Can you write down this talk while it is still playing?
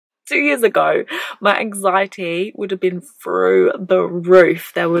2 years ago, my anxiety would have been through the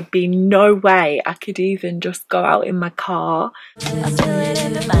roof. There would be no way I could even just go out in my car.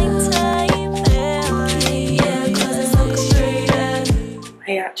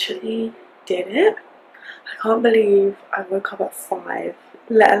 I actually did it. I can't believe I woke up at 5,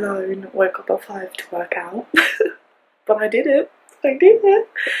 let alone woke up at 5 to work out. But I did it. I did it.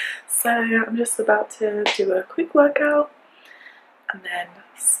 So I'm just about to do a quick workout and then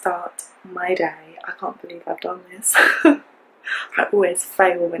start my day. I can't believe I've done this. I always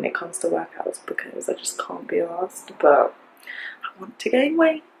fail when it comes to workouts because I just can't be arsed, but I want to gain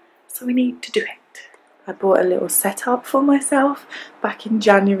weight, so we need to do it. I bought a little setup for myself back in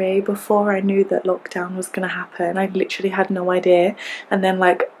January before I knew that lockdown was going to happen. I literally had no idea, and then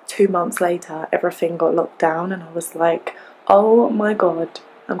like 2 months later everything got locked down and I was like, oh my god,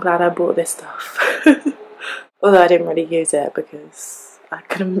 I'm glad I bought this stuff. Although I didn't really use it because I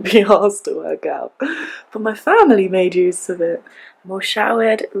couldn't be asked to work out, but my family made use of it. I'm all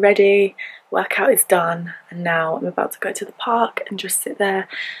showered, ready, workout is done, and now I'm about to go to the park and just sit there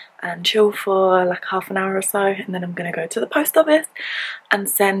and chill for like half an hour or so, and then I'm gonna go to the post office and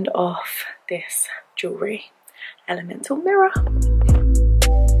send off this jewellery elemental mirror.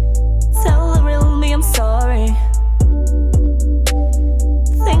 Tell the real me I'm sorry.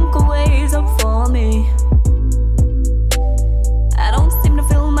 Think of ways up for me. I don't seem to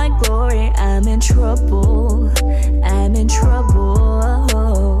feel my glory. I'm in trouble. I'm in trouble.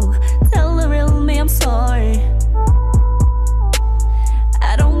 Tell the real me I'm sorry.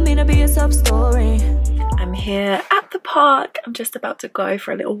 I don't mean to be a sub story. I'm here at the park. I'm just about to go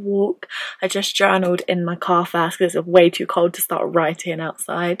for a little walk. I just journaled in my car first because it's way too cold to start writing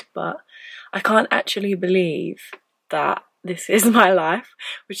outside, but I can't actually believe that this is my life,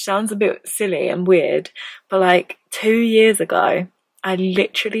 which sounds a bit silly and weird, but like 2 years ago I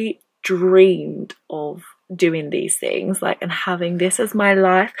literally dreamed of doing these things, like, and having this as my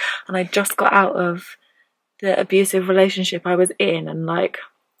life, and I just got out of the abusive relationship I was in, and like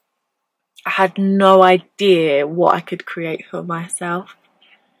I had no idea what I could create for myself.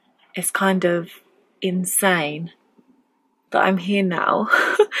 It's kind of insane that I'm here now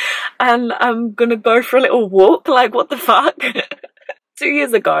and I'm gonna go for a little walk. Like, what the fuck? 2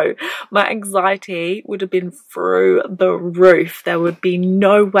 years ago, my anxiety would have been through the roof. There would be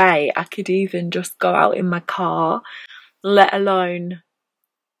no way I could even just go out in my car, let alone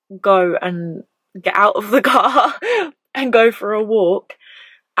go and get out of the car and go for a walk.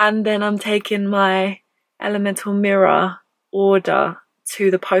 And then I'm taking my elemental mirror order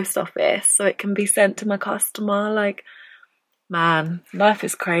to the post office so it can be sent to my customer. Like, man, life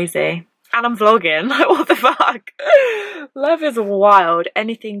is crazy. And I'm vlogging, like, what the fuck? Life is wild.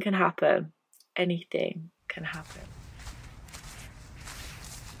 Anything can happen. Anything can happen.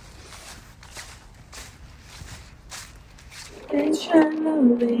 It's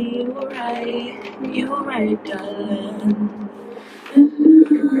Shallowy, you're right, darling.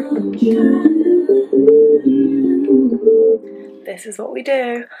 This is what we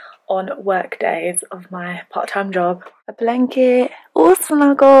do on work days of my part-time job. A blanket, all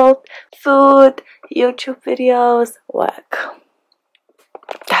snuggled, food, YouTube videos, work.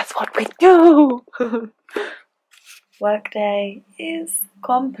 That's what we do. Work day is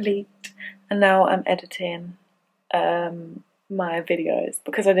complete, and now I'm editing my videos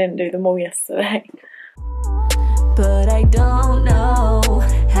because I didn't do them all yesterday. But I don't know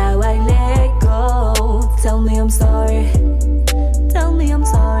how I let go. Tell me I'm sorry. Tell me I'm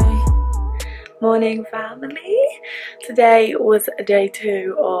sorry. Morning, family. Today was day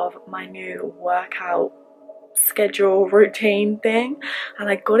 2 of my new workout schedule routine thing, and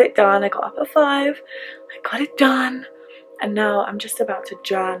I got it done. I got up at 5, I got it done, and now I'm just about to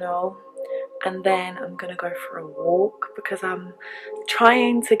journal, and then I'm gonna go for a walk because I'm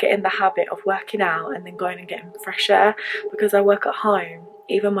trying to get in the habit of working out and then going and getting fresh air, because I work at home.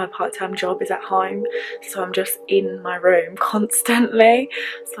 Even my part-time job is at home, so I'm just in my room constantly.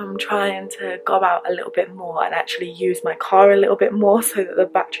 So I'm trying to go out a little bit more and actually use my car a little bit more so that the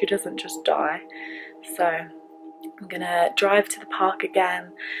battery doesn't just die. So I'm gonna drive to the park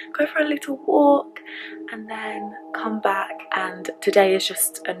again, go for a little walk, and then come back. And today is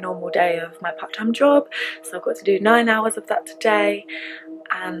just a normal day of my part-time job, so I've got to do 9 hours of that today.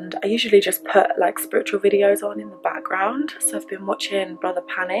 And I usually just put like spiritual videos on in the background, so I've been watching Brother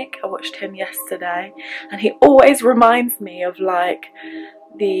Panic. I watched him yesterday, and he always reminds me of like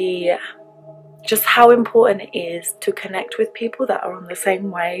just how important it is to connect with people that are on the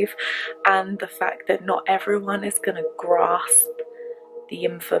same wave, and the fact that not everyone is going to grasp the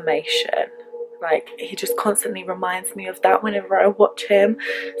information. Like, he just constantly reminds me of that whenever I watch him.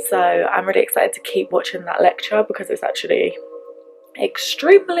 So I'm really excited to keep watching that lecture because it's actually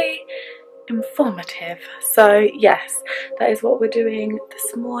extremely informative. So yes, that is what we're doing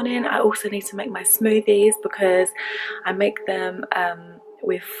this morning. I also need to make my smoothies because I make them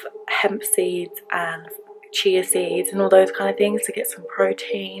with hemp seeds and chia seeds and all those kind of things to get some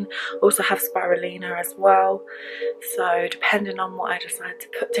protein. Also have spirulina as well, so depending on what I decide to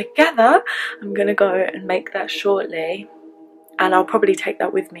put together, I'm gonna go and make that shortly, and I'll probably take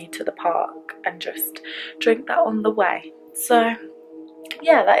that with me to the park and just drink that on the way. So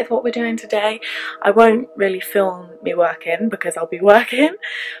yeah, that is what we're doing today. I won't really film me working because I'll be working,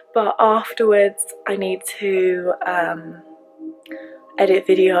 but afterwards I need to edit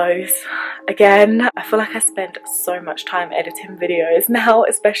videos again. I feel like I spend so much time editing videos now,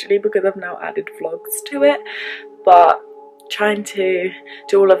 especially because I've now added vlogs to it, but trying to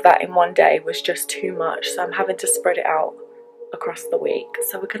do all of that in one day was just too much, so I'm having to spread it out across the week.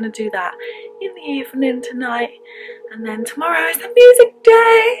 So we're going to do that in the evening tonight, and then tomorrow is a music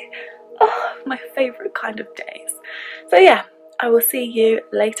day. Oh, my favourite kind of days. So yeah, I will see you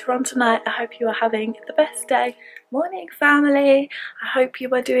later on tonight. I hope you are having the best day. Morning family, I hope you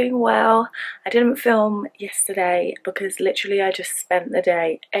are doing well. I didn't film yesterday because literally I just spent the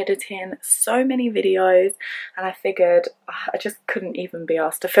day editing so many videos, and I figured I just couldn't even be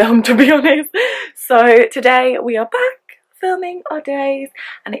asked to film, to be honest. So today we are back filming our days,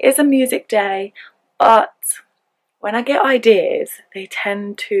 and it is a music day, but when I get ideas, they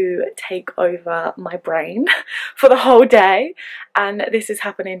tend to take over my brain for the whole day, and this is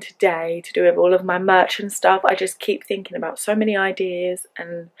happening today to do with all of my merch and stuff. I just keep thinking about so many ideas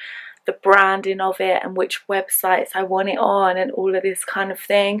and the branding of it and which websites I want it on and all of this kind of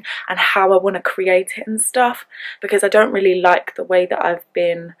thing, and how I want to create it and stuff, because I don't really like the way that I've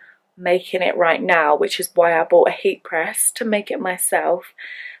been making it right now, which is why I bought a heat press to make it myself.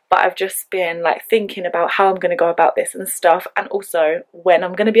 But I've just been like thinking about how I'm going to go about this and stuff, and also when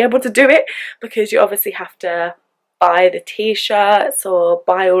I'm going to be able to do it, because you obviously have to buy the t-shirts or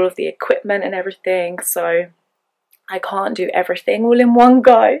buy all of the equipment and everything, so I can't do everything all in one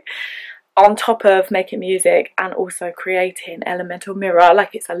go, on top of making music and also creating Elemental Mirror.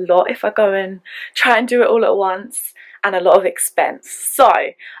 Like, it's a lot if I go and try and do it all at once, and a lot of expense. So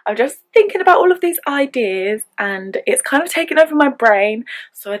I'm just thinking about all of these ideas, and it's kind of taken over my brain,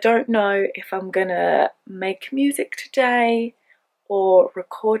 so I don't know if I'm gonna make music today or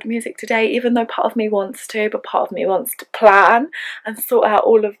record music today, even though part of me wants to, but part of me wants to plan and sort out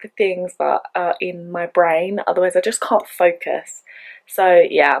all of the things that are in my brain, otherwise I just can't focus. So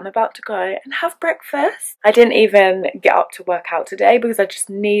yeah, I'm about to go and have breakfast. I didn't even get up to work out today because I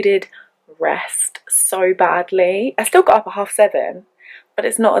just needed rest so badly. I still got up at 7:30, but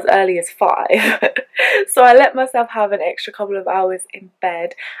it's not as early as 5. So I let myself have an extra couple of hours in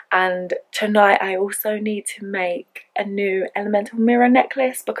bed, and tonight I also need to make a new Elemental Mirror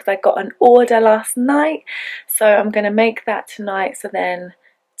necklace because I got an order last night, so I'm going to make that tonight, so then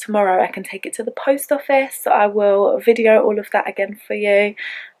tomorrow I can take it to the post office. So I will video all of that again for you.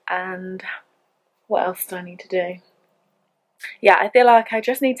 And what else do I need to do? Yeah, I feel like I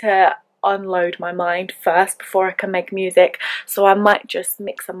just need to unload my mind first before I can make music, so I might just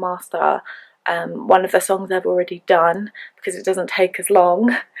mix and master one of the songs I've already done, because it doesn't take as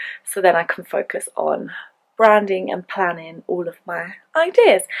long, so then I can focus on branding and planning all of my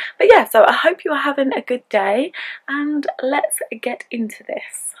ideas. But yeah, so I hope you are having a good day, and let's get into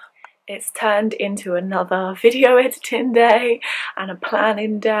this. It's turned into another video editing day and a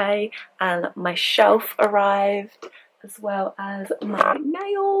planning day, and my shelf arrived as well as my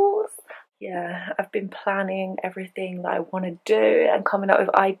nails. Yeah, I've been planning everything that I want to do and coming up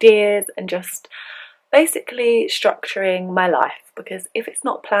with ideas and just basically structuring my life, because if it's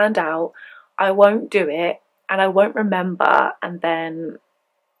not planned out, I won't do it and I won't remember, and then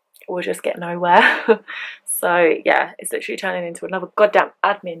we'll just get nowhere. So yeah, it's literally turning into another goddamn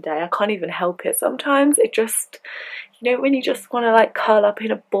admin day. I can't even help it sometimes. It just, you know, when you just want to like curl up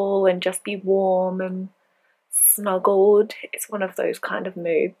in a ball and just be warm and snuggled, it's one of those kind of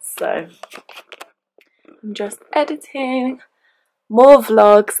moods. So I'm just editing more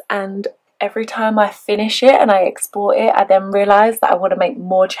vlogs, and every time I finish it and I export it, I then realise that I want to make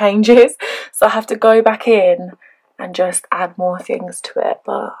more changes, so I have to go back in and just add more things to it.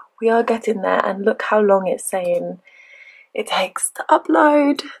 But we are getting there, and look how long it's saying it takes to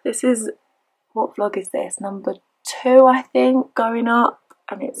upload. This is, what vlog is this? Number 2, I think, going up,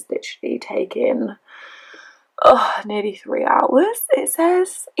 and it's literally taking nearly 3 hours, it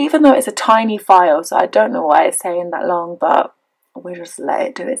says, even though it's a tiny file, so I don't know why it's saying that long, but we'll just let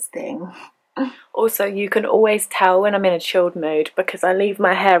it do its thing. Also, you can always tell when I'm in a chilled mood because I leave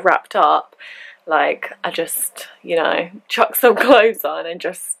my hair wrapped up. Like, I just, you know, chuck some clothes on and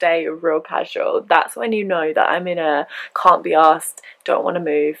just stay real casual. That's when you know that I'm in a can't be asked, don't want to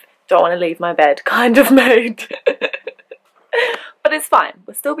move, don't want to leave my bed kind of mood. But it's fine.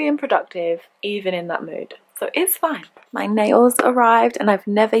 We're still being productive even in that mood. So it's fine. My nails arrived and I've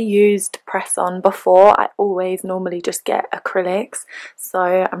never used press-on before. I always normally just get acrylics.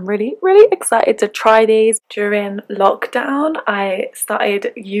 So I'm really excited to try these. During lockdown, I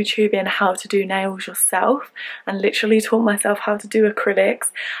started YouTubing how to do nails yourself and literally taught myself how to do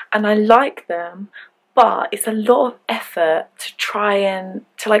acrylics. And I like them, but it's a lot of effort to try and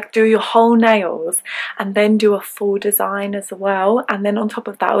like do your whole nails and then do a full design as well. And then on top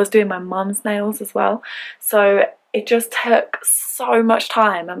of that, I was doing my mum's nails as well. So it just took so much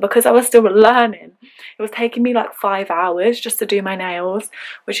time, and because I was still learning, it was taking me like 5 hours just to do my nails,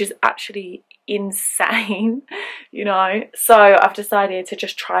 which is actually insane, you know. So I've decided to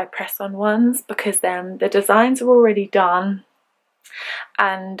just try press-on ones because then the designs are already done.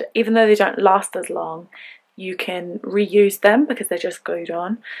 And even though they don't last as long, you can reuse them because they're just glued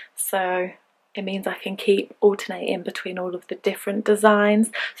on. So it means I can keep alternating between all of the different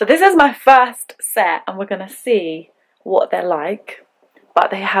designs. So this is my first set and we're going to see what they're like.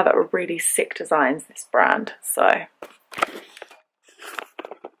 But they have really sick designs, this brand. So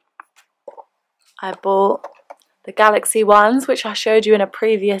I bought the Galaxy ones, which I showed you in a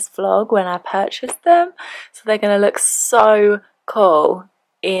previous vlog when I purchased them. So they're going to look so cool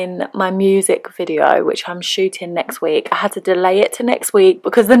in my music video, which I'm shooting next week. I had to delay it to next week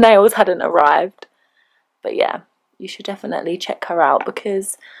because the nails hadn't arrived. But yeah, you should definitely check her out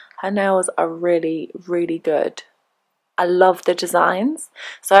because her nails are really good. I love the designs.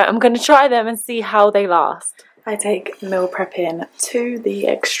 So I'm going to try them and see how they last. I take meal prepping to the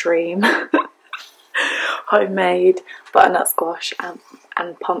extreme. Homemade butternut squash and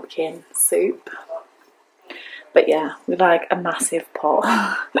pumpkin soup. But yeah, we like a massive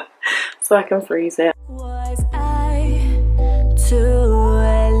pot so I can freeze it. Was I too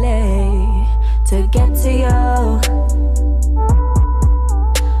late to get to you?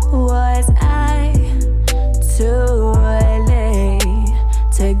 Was I too late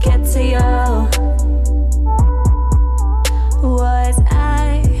to get to you? Was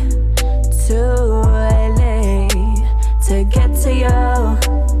I too late to get to you?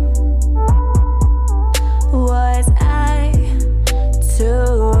 Was I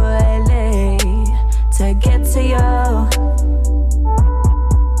too late to get to you?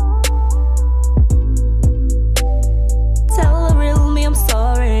 Tell the real me I'm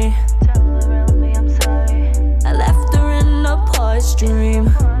sorry. Tell the real me I'm sorry. I left her in a posh dream.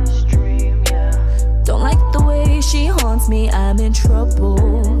 Don't like the way she haunts me. I'm in trouble.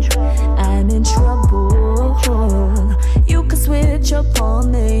 I'm in trouble. You can switch up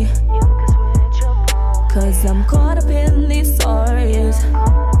on me. 'Cause I'm caught up in these stories.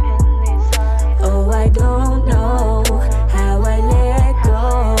 Oh, I don't know how I let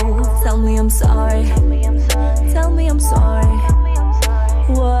go. Tell me I'm sorry. Tell me I'm sorry.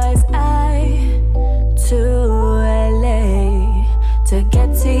 Was I too late to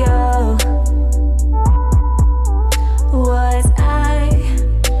get to you? Was I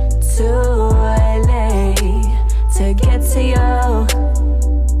too late to get to you?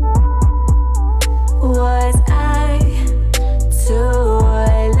 Was I too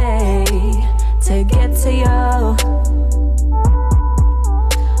late to get to you?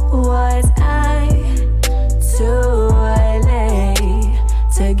 Was I too late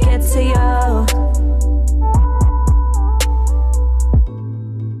to get to you?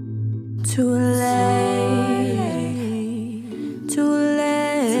 Too late, too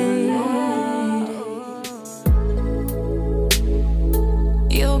late.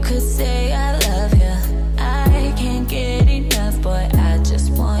 You could say I love you. I can't get enough, but I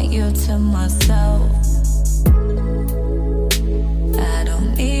just want you to myself. I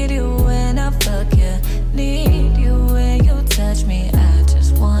don't need you when I fuck you. Need